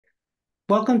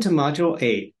Welcome to Module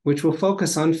 8, which will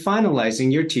focus on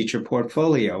finalizing your teacher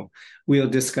portfolio. We'll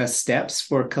discuss steps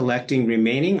for collecting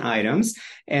remaining items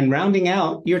and rounding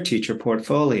out your teacher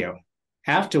portfolio.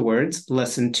 Afterwards,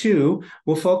 Lesson 2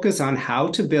 will focus on how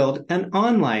to build an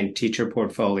online teacher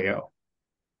portfolio.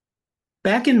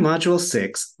 Back in Module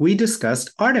 6, we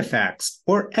discussed artifacts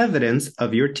or evidence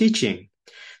of your teaching.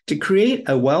 To create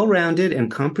a well-rounded and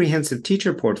comprehensive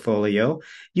teacher portfolio,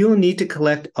 you will need to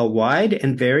collect a wide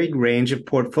and varied range of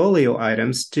portfolio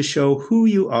items to show who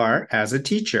you are as a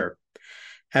teacher.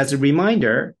 As a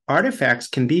reminder, artifacts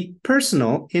can be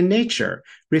personal in nature,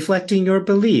 reflecting your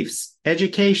beliefs,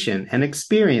 education, and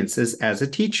experiences as a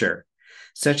teacher,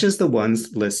 such as the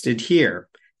ones listed here,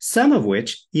 some of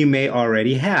which you may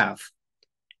already have.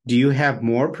 Do you have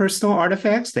more personal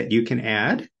artifacts that you can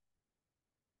add?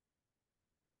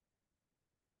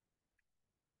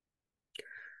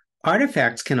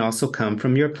 Artifacts can also come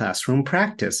from your classroom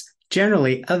practice,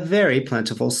 generally a very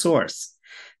plentiful source.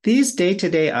 These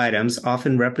day-to-day items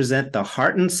often represent the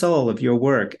heart and soul of your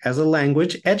work as a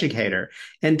language educator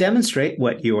and demonstrate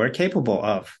what you are capable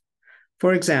of.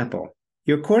 For example,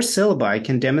 your course syllabi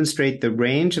can demonstrate the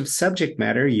range of subject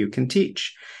matter you can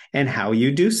teach and how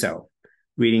you do so.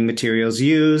 Reading materials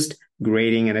used,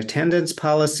 grading and attendance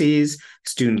policies,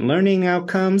 student learning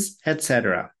outcomes,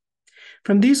 etc.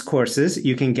 From these courses,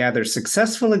 you can gather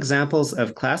successful examples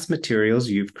of class materials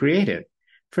you've created.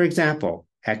 For example,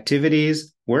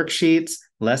 activities, worksheets,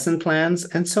 lesson plans,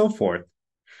 and so forth.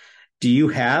 Do you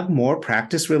have more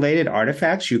practice-related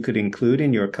artifacts you could include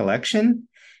in your collection?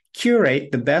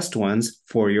 Curate the best ones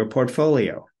for your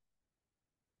portfolio.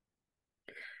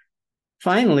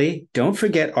 Finally, don't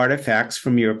forget artifacts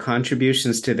from your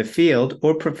contributions to the field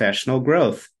or professional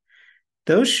growth.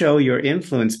 Those show your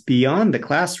influence beyond the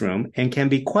classroom and can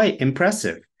be quite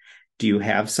impressive. Do you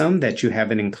have some that you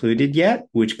haven't included yet,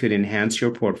 which could enhance your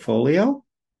portfolio?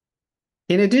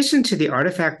 In addition to the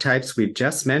artifact types we've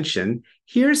just mentioned,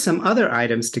 here are some other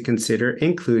items to consider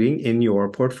including in your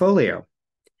portfolio.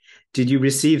 Did you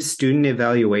receive student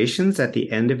evaluations at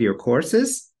the end of your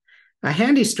courses? A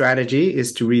handy strategy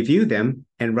is to review them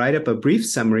and write up a brief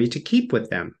summary to keep with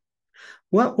them.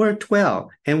 What worked well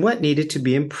and what needed to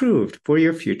be improved for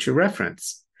your future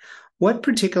reference? What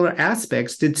particular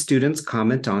aspects did students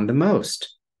comment on the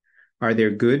most? Are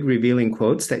there good revealing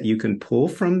quotes that you can pull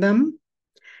from them?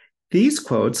 These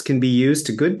quotes can be used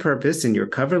to good purpose in your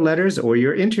cover letters or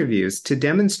your interviews to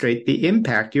demonstrate the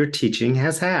impact your teaching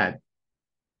has had.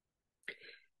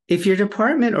 If your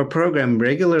department or program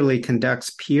regularly conducts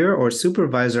peer or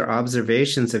supervisor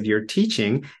observations of your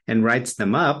teaching and writes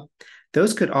them up,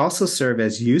 those could also serve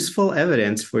as useful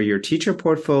evidence for your teacher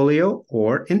portfolio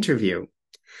or interview.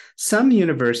 Some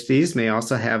universities may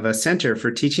also have a Center for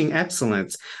Teaching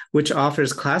Excellence, which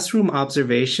offers classroom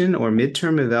observation or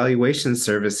midterm evaluation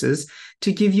services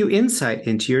to give you insight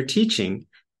into your teaching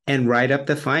and write up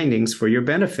the findings for your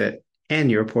benefit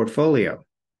and your portfolio.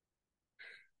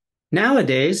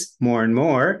 Nowadays, more and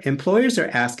more, employers are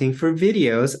asking for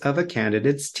videos of a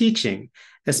candidate's teaching,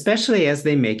 especially as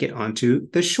they make it onto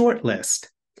the short list.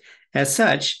 As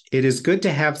such, it is good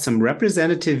to have some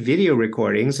representative video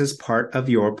recordings as part of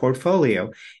your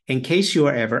portfolio in case you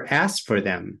are ever asked for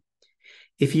them.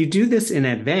 If you do this in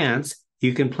advance,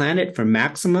 you can plan it for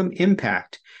maximum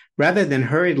impact, rather than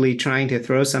hurriedly trying to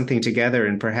throw something together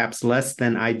in perhaps less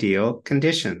than ideal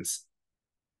conditions.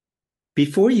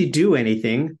 Before you do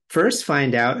anything, first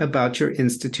find out about your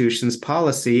institution's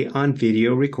policy on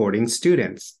video recording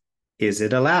students. Is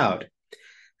it allowed?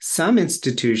 Some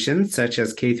institutions, such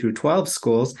as K-12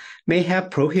 schools, may have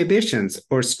prohibitions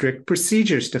or strict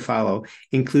procedures to follow,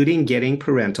 including getting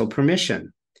parental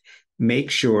permission. Make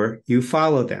sure you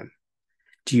follow them.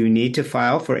 Do you need to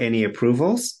file for any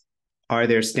approvals? Are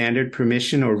there standard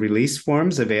permission or release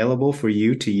forms available for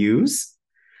you to use?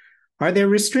 Are there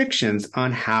restrictions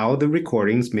on how the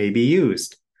recordings may be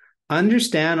used?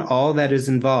 Understand all that is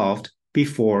involved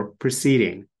before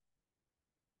proceeding.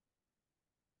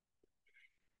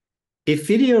 If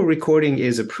video recording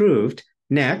is approved,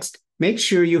 next, make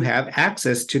sure you have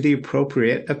access to the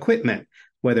appropriate equipment,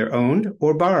 whether owned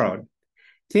or borrowed.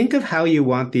 Think of how you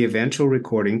want the eventual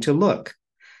recording to look.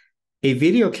 A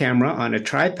video camera on a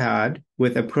tripod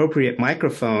with appropriate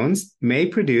microphones may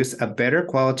produce a better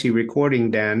quality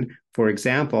recording than, for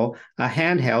example, a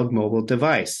handheld mobile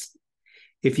device.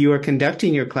 If you are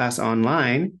conducting your class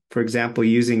online, for example,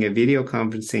 using a video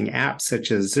conferencing app such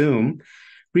as Zoom,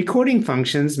 recording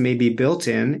functions may be built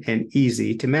in and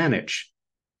easy to manage.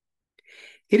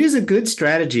 It is a good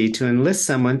strategy to enlist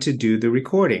someone to do the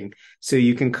recording so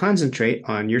you can concentrate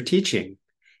on your teaching.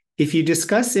 If you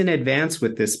discuss in advance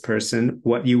with this person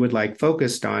what you would like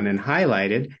focused on and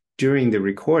highlighted during the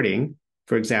recording,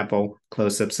 for example,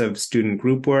 close-ups of student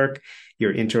group work,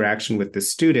 your interaction with the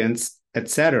students,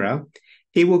 etc.,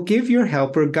 it will give your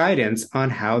helper guidance on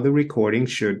how the recording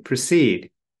should proceed.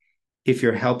 If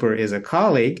your helper is a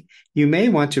colleague, you may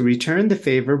want to return the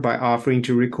favor by offering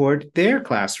to record their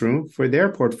classroom for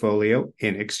their portfolio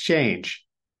in exchange.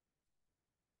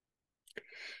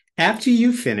 After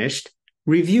you've finished,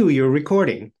 review your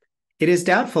recording. It is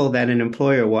doubtful that an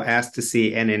employer will ask to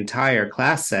see an entire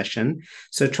class session,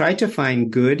 so try to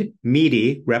find good,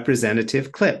 meaty,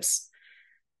 representative clips.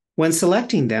 When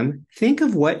selecting them, think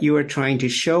of what you are trying to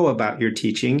show about your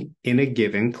teaching in a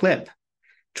given clip.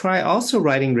 Try also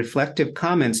writing reflective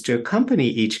comments to accompany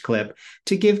each clip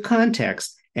to give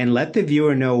context and let the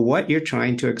viewer know what you're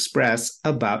trying to express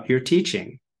about your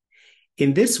teaching.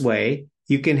 In this way,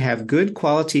 you can have good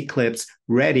quality clips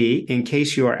ready in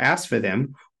case you are asked for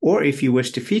them, or if you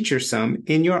wish to feature some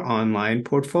in your online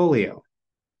portfolio.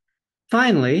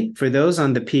 Finally, for those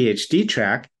on the PhD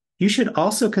track, you should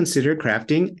also consider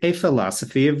crafting a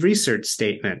philosophy of research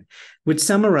statement, which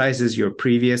summarizes your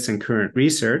previous and current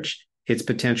research, its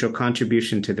potential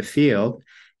contribution to the field,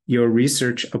 your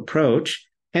research approach,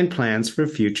 and plans for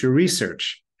future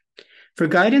research. For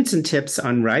guidance and tips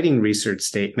on writing research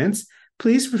statements,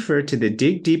 please refer to the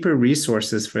Dig Deeper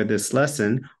resources for this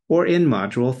lesson or in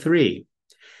Module 3.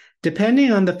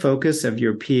 Depending on the focus of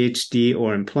your PhD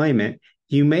or employment,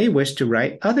 you may wish to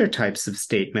write other types of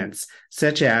statements,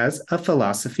 such as a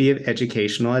philosophy of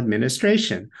educational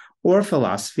administration or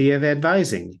philosophy of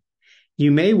advising. You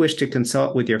may wish to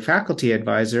consult with your faculty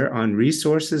advisor on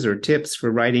resources or tips for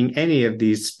writing any of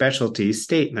these specialty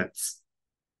statements.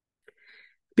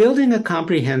 Building a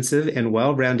comprehensive and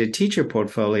well-rounded teacher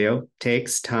portfolio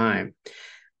takes time,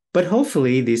 but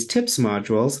hopefully these tips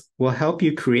modules will help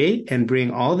you create and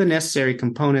bring all the necessary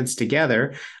components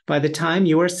together by the time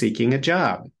you are seeking a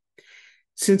job.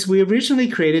 Since we originally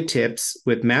created TiPPS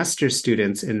with master's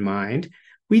students in mind,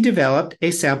 we developed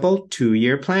a sample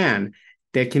 2-year plan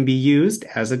that can be used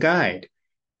as a guide.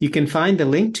 You can find the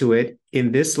link to it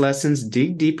in this lesson's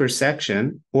Dig Deeper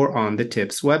section or on the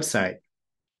TiPPS website.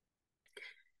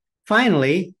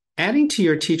 Finally, adding to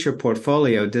your teacher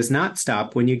portfolio does not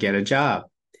stop when you get a job.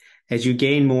 As you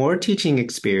gain more teaching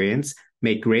experience,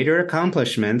 make greater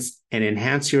accomplishments, and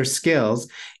enhance your skills,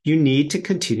 you need to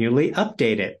continually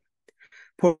update it.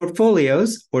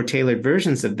 Portfolios, or tailored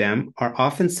versions of them, are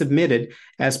often submitted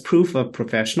as proof of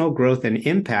professional growth and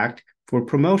impact for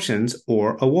promotions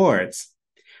or awards.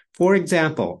 For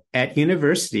example, at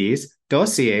universities,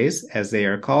 dossiers, as they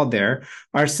are called there,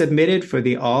 are submitted for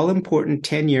the all-important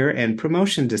tenure and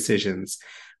promotion decisions,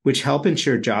 which help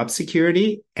ensure job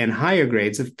security and higher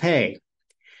grades of pay.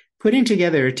 Putting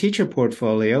together a teacher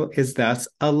portfolio is thus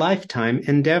a lifetime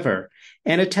endeavor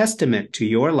and a testament to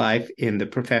your life in the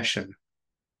profession.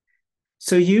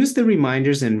 So use the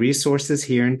reminders and resources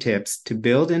here in TiPPS to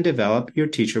build and develop your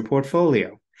teacher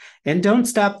portfolio. And don't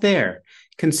stop there.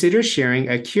 Consider sharing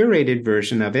a curated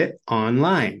version of it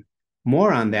online.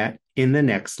 More on that in the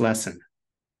next lesson.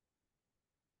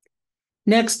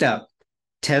 Next up,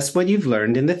 test what you've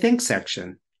learned in the Think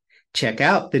section. Check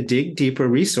out the Dig Deeper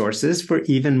resources for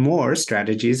even more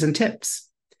strategies and tips.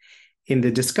 In the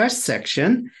Discuss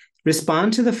section,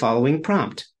 respond to the following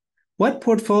prompt. What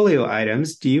portfolio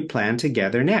items do you plan to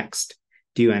gather next?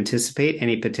 Do you anticipate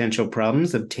any potential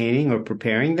problems obtaining or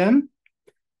preparing them?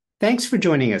 Thanks for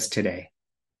joining us today.